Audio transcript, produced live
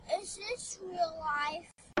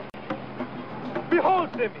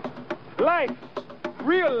Behold, Timmy, life,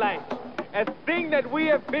 real life, a thing that we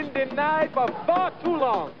have been denied for far too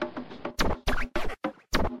long.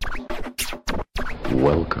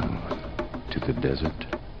 Welcome to the desert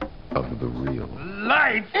of the real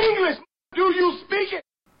Life! English! Do you speak it?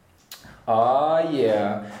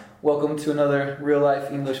 Yeah. Welcome to another Real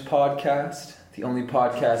Life English podcast, the only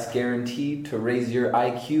podcast guaranteed to raise your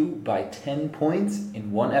IQ by 10 points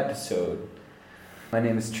in one episode. My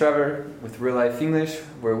name is Trevor with Real Life English,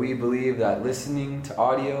 where we believe that listening to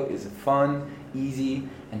audio is a fun, easy,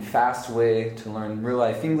 and fast way to learn real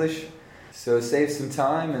life English. So save some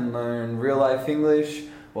time and learn real life English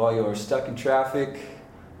while you're stuck in traffic,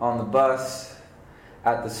 on the bus,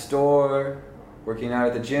 at the store, working out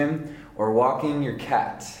at the gym, or walking your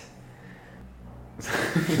cat.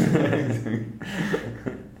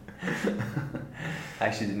 I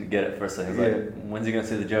actually didn't get it first. I was like, when's he going to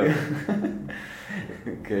say the joke?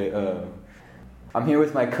 Okay, I'm here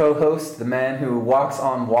with my co-host, the man who walks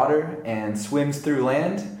on water and swims through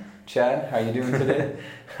land. Chad, how are you doing today?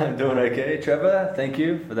 I'm doing okay, Trevor. Thank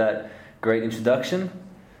you for that great introduction.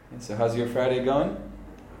 So how's your Friday going?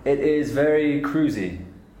 It is very cruisy.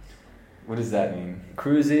 What does that mean?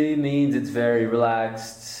 Cruisy means it's very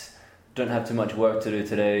relaxed. Don't have too much work to do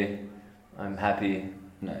today. I'm happy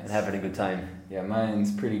and having a good time. Yeah,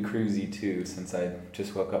 mine's pretty cruisy too, since I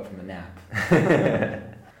just woke up from a nap.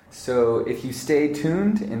 So if you stay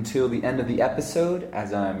tuned until the end of the episode,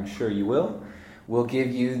 as I'm sure you will, we'll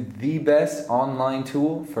give you the best online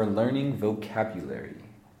tool for learning vocabulary.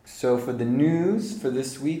 So for the news for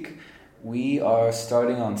this week, we are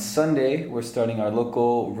starting on Sunday. We're starting our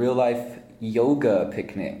local real-life yoga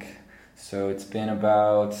picnic. So it's been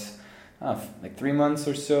about like 3 months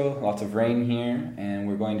or so, lots of rain here, and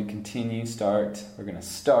we're going to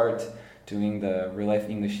start doing the real-life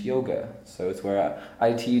English yoga. So it's where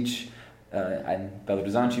I teach in Belo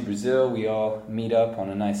Horizonte, Brazil. We all meet up on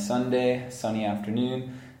a nice sunny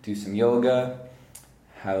afternoon, do some yoga,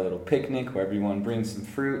 have a little picnic where everyone brings some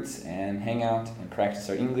fruits and hang out and practice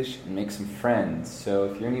our English and make some friends. So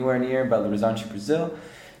if you're anywhere near Belo Horizonte, Brazil,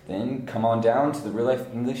 then come on down to the Real Life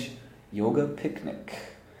English Yoga Picnic.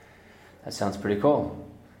 That sounds pretty cool.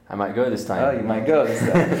 I might go this time. Oh, you might go this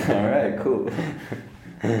time. All right, cool.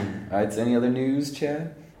 All right, so any other news,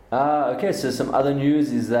 Chad? Okay, so some other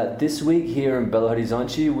news is that this week here in Belo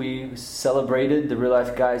Horizonte, the Real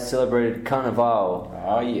Life guys celebrated Carnaval.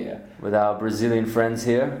 Oh, yeah. With our Brazilian friends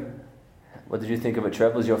here. What did you think of it,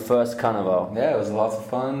 Trev? Was your first Carnaval? Yeah, it was lots of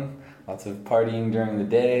fun. Lots of partying during the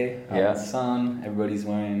day, out in the sun. Everybody's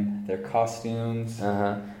wearing their costumes.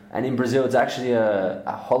 And in Brazil, it's actually a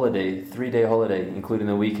holiday, 3-day holiday, including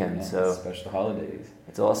the weekend. Yeah, so special holidays.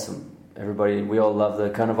 It's awesome. We all love the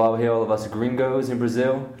Carnaval here, all of us gringos in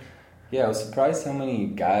Brazil. Yeah, I was surprised how many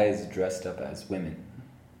guys dressed up as women.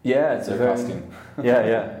 Yeah, it's their costume.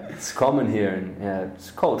 yeah. It's common here, and it's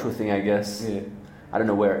a cultural thing, I guess. Yeah. I don't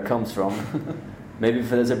know where it comes from. Maybe if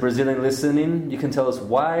there's a Brazilian listening, you can tell us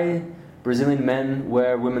why Brazilian men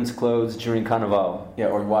wear women's clothes during Carnaval. Yeah,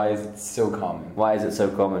 or why is it so common? Why is it so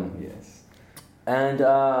common? Yes.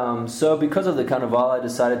 And so because of the Carnaval, I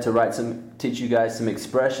decided to teach you guys some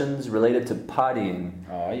expressions related to partying.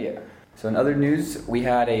 Oh, yeah. So in other news, we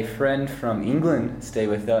had a friend from England stay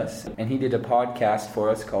with us, and he did a podcast for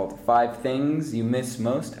us called 5 Things You Miss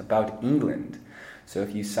Most About England. So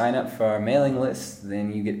if you sign up for our mailing list,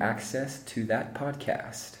 then you get access to that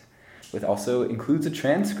podcast, which also includes a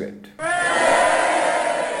transcript.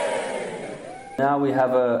 Now we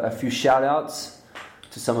have a few shout-outs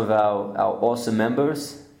to some of our awesome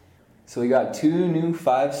members. So we got 2 new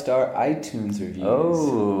 5-star iTunes reviews.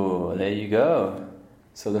 Oh, there you go.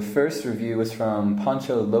 So the first review was from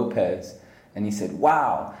Pancho Lopez, and he said,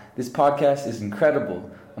 "Wow, this podcast is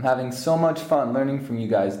incredible. I'm having so much fun learning from you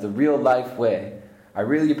guys the real life way. I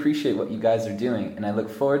really appreciate what you guys are doing, and I look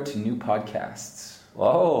forward to new podcasts."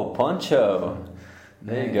 Whoa, Pancho.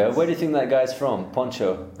 There you go. Where do you think that guy's from,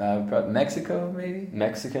 Pancho? Mexico, maybe?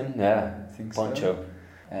 Mexican? Yeah, I think Pancho. So.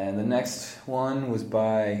 And the next one was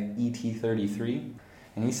by ET33.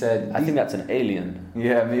 And he said... I think that's an alien.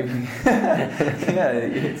 Yeah, maybe. Yeah,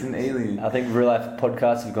 it's an alien. I think real life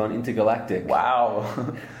podcasts have gone intergalactic. Wow.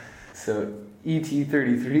 So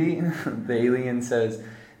ET33, the alien, says,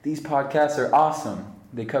 "These podcasts are awesome.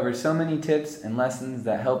 They cover so many tips and lessons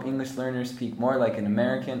that help English learners speak more like an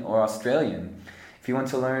American or Australian. If you want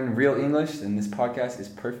to learn real English, then this podcast is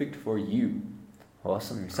perfect for you."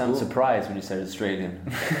 Awesome. You sound surprised when you said Australian.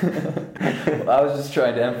 Well, I was just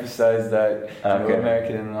trying to emphasize that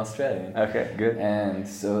American and Australian. Okay, good. And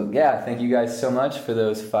so, yeah, thank you guys so much for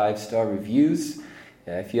those 5-star reviews.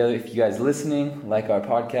 Yeah, if you guys listening like our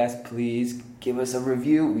podcast, please give us a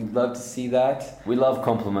review. We'd love to see that. We love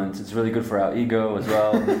compliments. It's really good for our ego as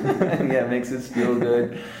well. Yeah, it makes us feel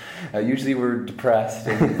good. Usually we're depressed,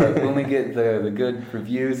 but when we get the good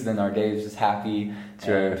reviews, then our day is just happy.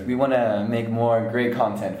 Sure. And we want to make more great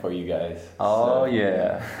content for you guys. Oh,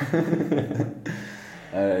 yeah.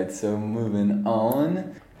 Alright, so moving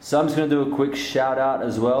on. So I'm just going to do a quick shout out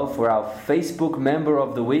as well for our Facebook member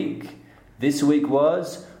of the week. This week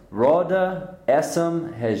was Roda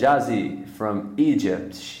Essam Hejazi from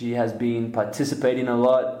Egypt. She has been participating a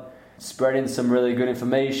lot, spreading some really good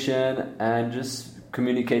information and just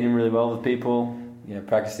communicating really well with people. Yeah,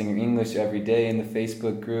 practicing your English every day in the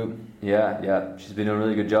Facebook group. Yeah, she's been doing a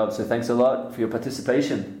really good job. So thanks a lot for your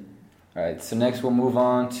participation. Alright, so next we'll move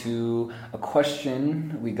on to a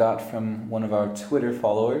question we got from one of our Twitter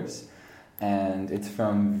followers. And it's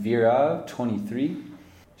from Vera23.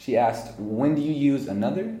 She asked, when do you use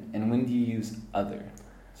another and when do you use other?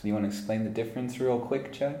 So you want to explain the difference real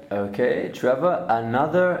quick, Chad? Okay, Trevor,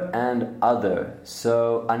 another and other.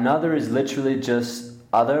 So another is literally just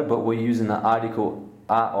other, but we're using the article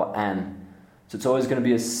a or an. So it's always going to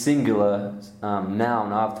be a singular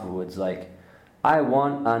noun afterwards, like I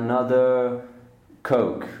want another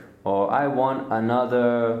Coke, or I want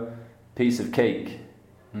another piece of cake.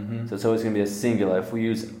 Mm-hmm. So it's always going to be a singular. If we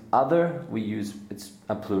use other, it's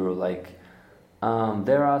a plural, like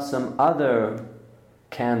there are some other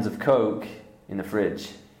cans of Coke in the fridge.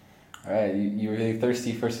 Alright, you're really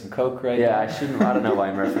thirsty for some Coke right Yeah, now? I don't know why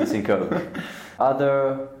I'm referencing Coke.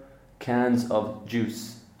 Other cans of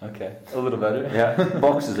juice. Okay, a little better. Yeah,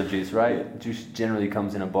 boxes of juice, right? Juice generally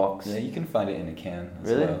comes in a box. Yeah, you can find it in a can as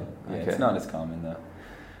Really? well. Yeah, Okay. It's not as common though.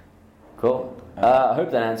 Cool. I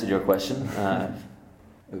hope that answered your question.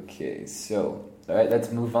 Okay, so, alright, let's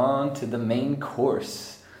move on to the main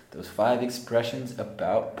course. Those 5 expressions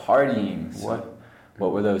about partying. So,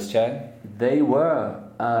 what were those, Chad? They were,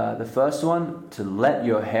 the first one, to let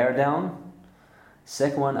your hair down.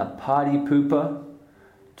 Second one, a party pooper.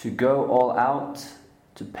 To go all out.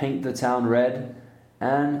 To paint the town red.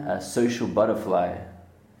 And a social butterfly.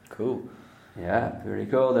 Cool. Yeah, pretty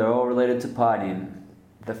cool. They're all related to partying.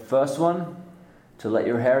 The first one, to let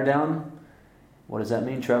your hair down. What does that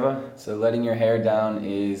mean, Trevor? So letting your hair down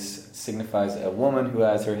signifies a woman who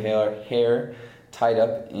has her hair tied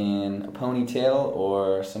up in a ponytail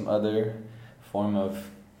or some other form of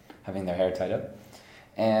having their hair tied up.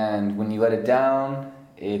 And when you let it down,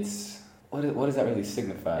 what does that really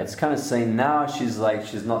signify? It's kind of saying now she's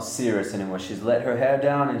not serious anymore. She's let her hair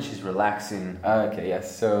down and she's relaxing. Okay,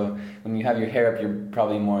 yes. So when you have your hair up, you're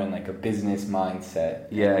probably more in like a business mindset.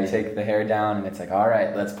 Yeah. You take the hair down and it's like, all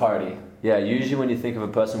right, let's party. Yeah, usually when you think of a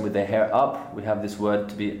person with their hair up, we have this word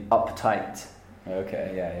to be uptight.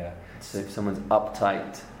 Okay, yeah. So if someone's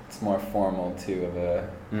uptight. It's more formal too of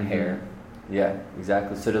a hair. Yeah,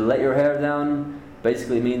 exactly. So to let your hair down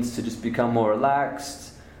basically means to just become more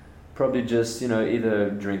relaxed. Probably just,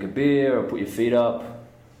 either drink a beer or put your feet up.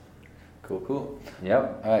 Cool.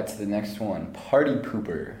 Yep. Alright, so the next one, party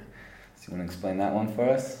pooper. So you want to explain that one for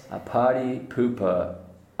us? A party pooper.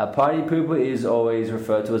 A party pooper is always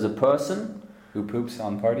referred to as a person who poops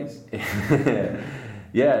on parties.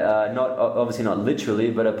 Yeah, obviously not literally,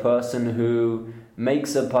 but a person who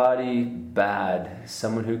makes a party bad.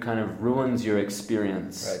 Someone who kind of ruins your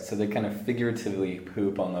experience. Right, so they kind of figuratively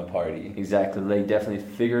poop on the party. Exactly, they definitely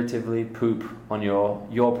figuratively poop on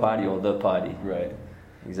your party or the party. Right.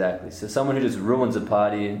 Exactly. So someone who just ruins a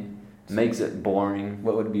party, makes it boring.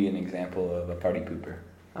 What would be an example of a party pooper?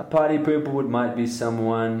 A party pooper might be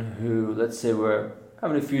someone who, let's say we're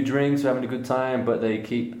having a few drinks, we're having a good time, but they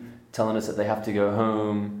keep telling us that they have to go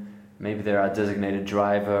home. Maybe they're our designated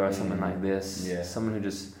driver or something like this. Yeah. Someone who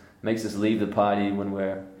just makes us leave the party when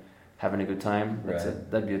we're having a good time.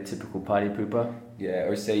 That'd be a typical party pooper. Yeah,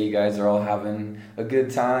 or say you guys are all having a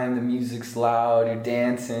good time, the music's loud, you're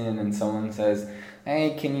dancing, and someone says,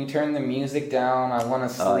 hey, can you turn the music down? I want to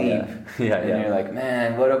sleep. Oh, yeah. And you're like,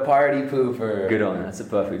 man, what a party pooper. Good one. That's a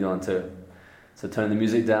perfect one too. So turn the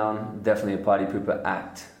music down, definitely a party pooper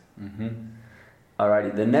act. Mm-hmm.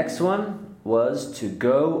 Alrighty, the next one was to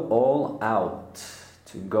go all out.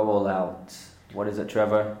 To go all out. What is it,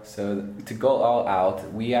 Trevor? So to go all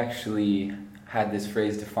out, we actually had this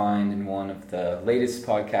phrase defined in one of the latest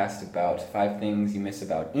podcasts about 5 things you miss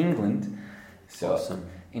about England. So awesome.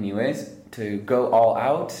 Anyways, to go all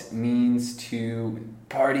out means to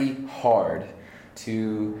party hard,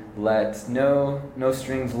 to let no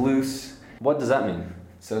strings loose. What does that mean?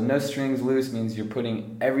 So no strings loose means you're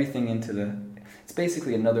putting everything into it's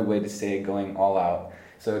basically another way to say going all out.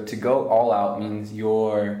 So to go all out means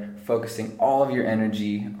you're focusing all of your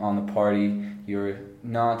energy on the party. You're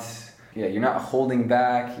not holding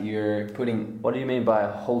back. You're putting. What do you mean by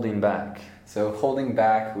holding back? So holding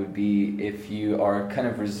back would be if you are kind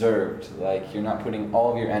of reserved, like you're not putting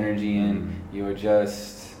all of your energy in. You're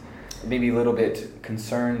just maybe a little bit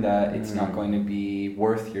concerned that it's not going to be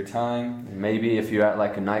worth your time. Maybe if you're at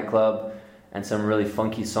like a nightclub and some really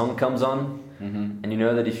funky song comes on, and you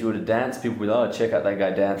know that if you were to dance, people would be like, oh, check out that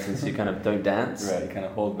guy dancing, so you kind of don't dance. Right, you kind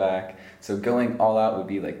of hold back. So going all out would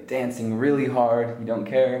be like dancing really hard. You don't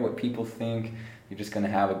care what people think. You're just going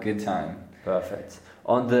to have a good time. Perfect.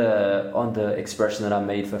 On the expression that I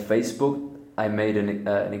made for Facebook, I made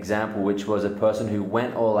an example, which was a person who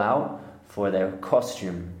went all out for their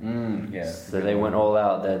costume. So they went all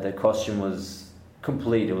out. Their costume was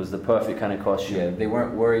complete. It was the perfect kind of costume. Yeah, they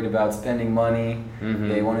weren't worried about spending money.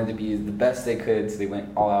 They wanted to be the best they could, so they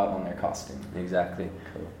went all out on their costume. Exactly.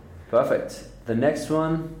 Cool. Perfect. The next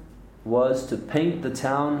one was to paint the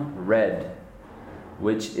town red,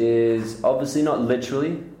 which is obviously not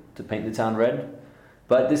literally to paint the town red,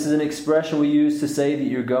 but this is an expression we use to say that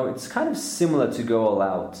you're going. It's kind of similar to go all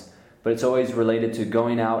out, but it's always related to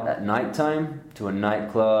going out at nighttime to a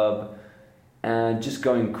nightclub and just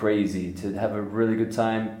going crazy, to have a really good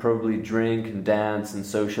time, probably drink and dance and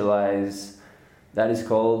socialize. That is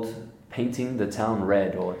called painting the town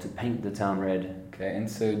red, or to paint the town red. Okay,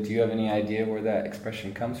 and so do you have any idea where that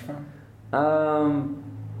expression comes from?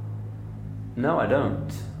 No, I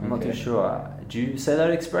don't. I'm not too sure. Do you say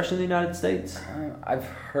that expression in the United States? I've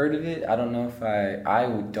heard of it. I don't know if I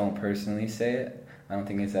don't personally say it. I don't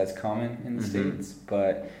think it's as common in the States.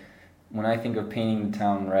 But when I think of painting the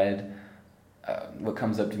town red, what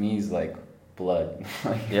comes up to me is like blood.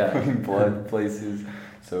 Blood places.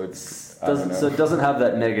 So it doesn't have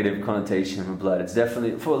that negative connotation with blood. It's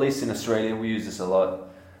definitely, for at least in Australia, we use this a lot.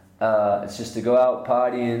 It's just to go out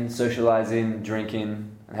partying, socializing,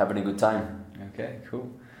 drinking, and having a good time. Okay, cool.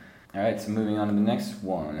 All right, so moving on to the next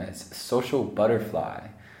one. It's social butterfly.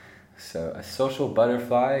 So a social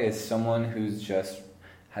butterfly is someone who's just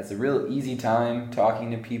has a real easy time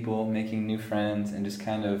talking to people, making new friends, and just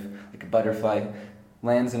kind of like a butterfly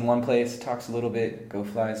lands in one place, talks a little bit,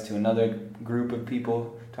 flies to another group of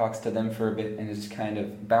people, talks to them for a bit, and is just kind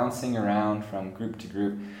of bouncing around from group to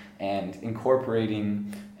group and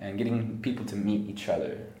incorporating and getting people to meet each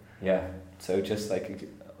other. Yeah. So just like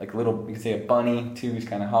a little, you could say a bunny too, who's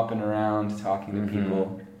kind of hopping around, talking to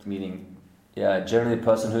people, meeting. Yeah, generally a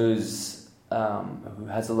person who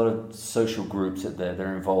has a lot of social groups that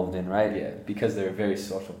they're involved in, right? Yeah, because they're a very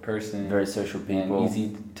social person. Very social people. And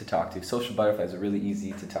easy to talk to. Social butterflies are really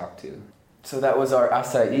easy to talk to. So that was our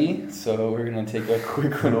acai. So we're going to take a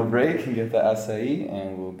quick little break and get the acai,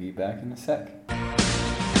 and we'll be back in a sec.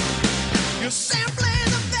 You're simply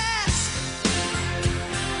the best.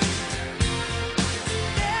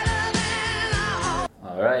 Better than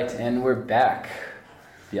all right, and we're back.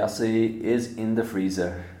 The acai is in the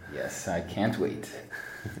freezer. Yes, I can't wait.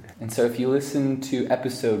 And so if you listen to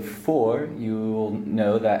episode 4, you will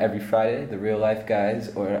know that every Friday, the Real Life Guys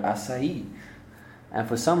order acai. And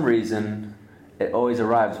for some reason, it always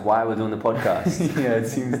arrives while we're doing the podcast. Yeah, it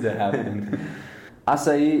seems to happen.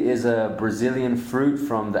 Acai is a Brazilian fruit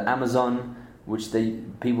from the Amazon, which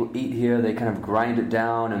people eat here. They kind of grind it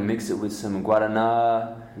down and mix it with some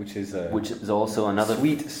guaraná, which is also another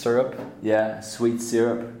sweet syrup. Yeah, sweet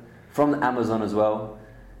syrup from the Amazon as well.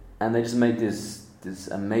 And they just make this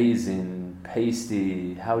amazing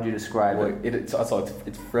pasty. How would you describe it? It's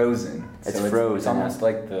frozen. It's frozen. It's almost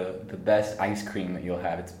like the best ice cream that you'll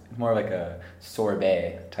have. It's more like a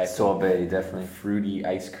sorbet type. Sorbet, definitely. Fruity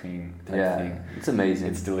ice cream type thing. It's amazing.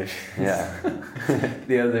 It's delicious. Yeah.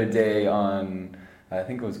 The other day on, I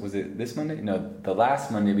think was it this Monday? No, the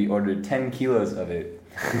last Monday we ordered 10 kilos of it.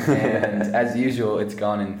 And as usual, it's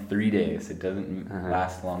gone in 3 days. It doesn't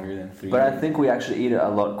last longer than 3 days. But I think we actually eat it a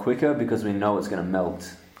lot quicker because we know it's going to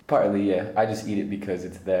melt. Partly, yeah. I just eat it because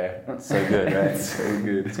it's there. It's so good, right? It's so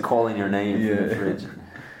good. It's calling your name from the fridge.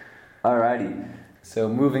 Alrighty. So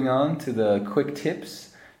moving on to the quick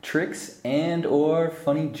tips, tricks, and or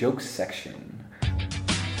funny jokes section.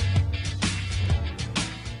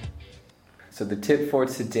 So the tip for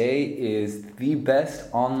today is the best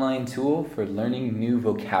online tool for learning new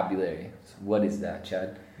vocabulary. So what is that,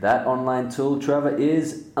 Chad? That online tool, Trevor,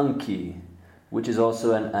 is Anki, which is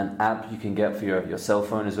also an app you can get for your cell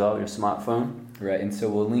phone as well, your smartphone. Right, and so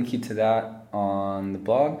we'll link you to that on the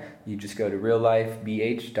blog. You just go to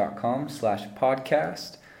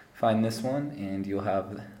reallifebh.com/podcast, find this one, and you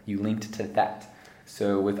linked to that.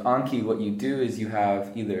 So with Anki, what you do is you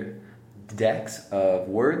have either decks of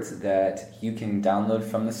words that you can download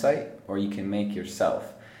from the site or you can make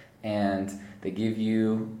yourself. and they give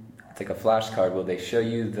you, it's like a flashcard where they show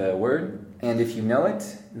you the word, and if you know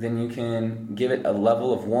it, then you can give it a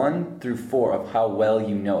level of 1 through 4 of how well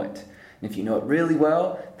you know it. And if you know it really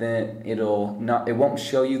well, then it won't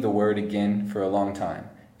show you the word again for a long time.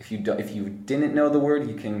 If you didn't know the word,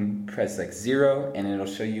 you can press like 0 and it'll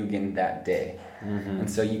show you again that day. And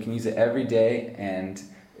so you can use it every day, and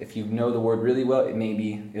if you know the word really well,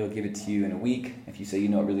 it'll give it to you in a week. If you say you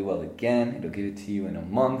know it really well again, it'll give it to you in a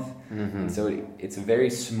month. And so it's a very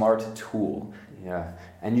smart tool. Yeah,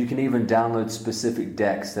 and you can even download specific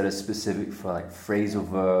decks that are specific for like phrasal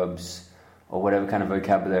verbs or whatever kind of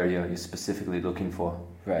vocabulary you're specifically looking for.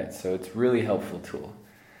 Right, so it's really helpful tool.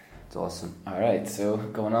 It's awesome. All right, so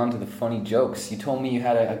going on to the funny jokes. You told me you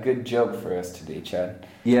had a good joke for us today, Chad.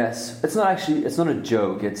 Yes, it's not a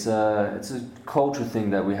joke. It's a cultural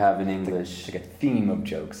thing that we have in English. Like a theme of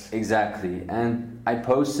jokes. Exactly. And I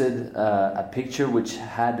posted a picture which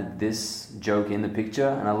had this joke in the picture,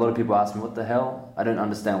 and a lot of people asked me, what the hell? I don't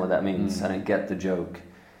understand what that means. I don't get the joke.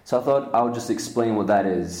 So I thought I would just explain what that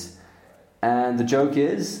is. And the joke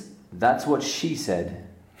is, that's what she said.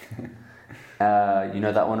 You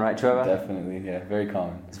know that one, right, Trevor? Definitely, yeah. Very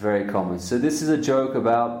common. It's very common. So this is a joke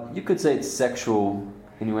about, you could say it's sexual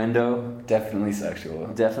innuendo. Definitely sexual.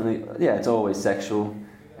 Definitely, yeah, it's always sexual.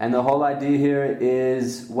 And the whole idea here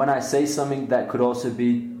is when I say something that could also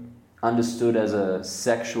be understood as a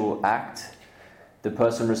sexual act, the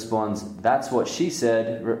person responds, that's what she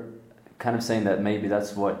said, kind of saying that maybe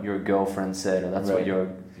that's what your girlfriend said, or that's what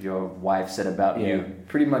your wife said about you.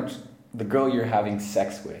 Pretty much the girl you're having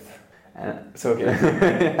sex with. So,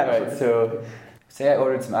 okay. Alright, so say I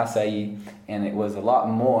ordered some acai and it was a lot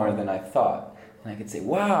more than I thought. And I could say,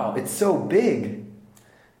 wow, it's so big.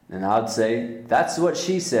 And I'd say, that's what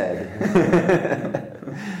she said.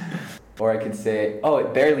 Or I could say, oh,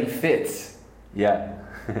 it barely fits. Yeah,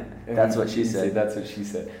 that's what she said. That's what she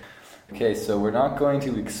said. Okay, so we're not going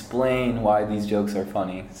to explain why these jokes are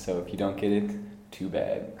funny. So if you don't get it, too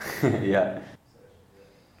bad. Yeah.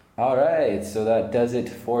 Alright, so that does it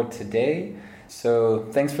for today. So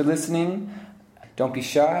thanks for listening. Don't be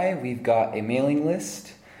shy, we've got a mailing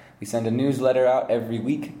list. We send a newsletter out every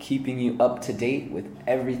week, keeping you up to date with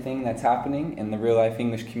everything that's happening in the Real Life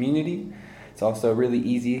English community. It's also a really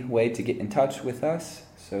easy way to get in touch with us.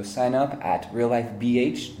 So sign up at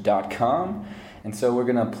reallifebh.com. And so we're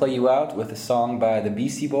going to play you out with a song by the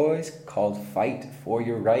Beastie Boys called Fight for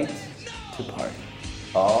Your Right to Party.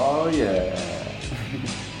 Oh yeah.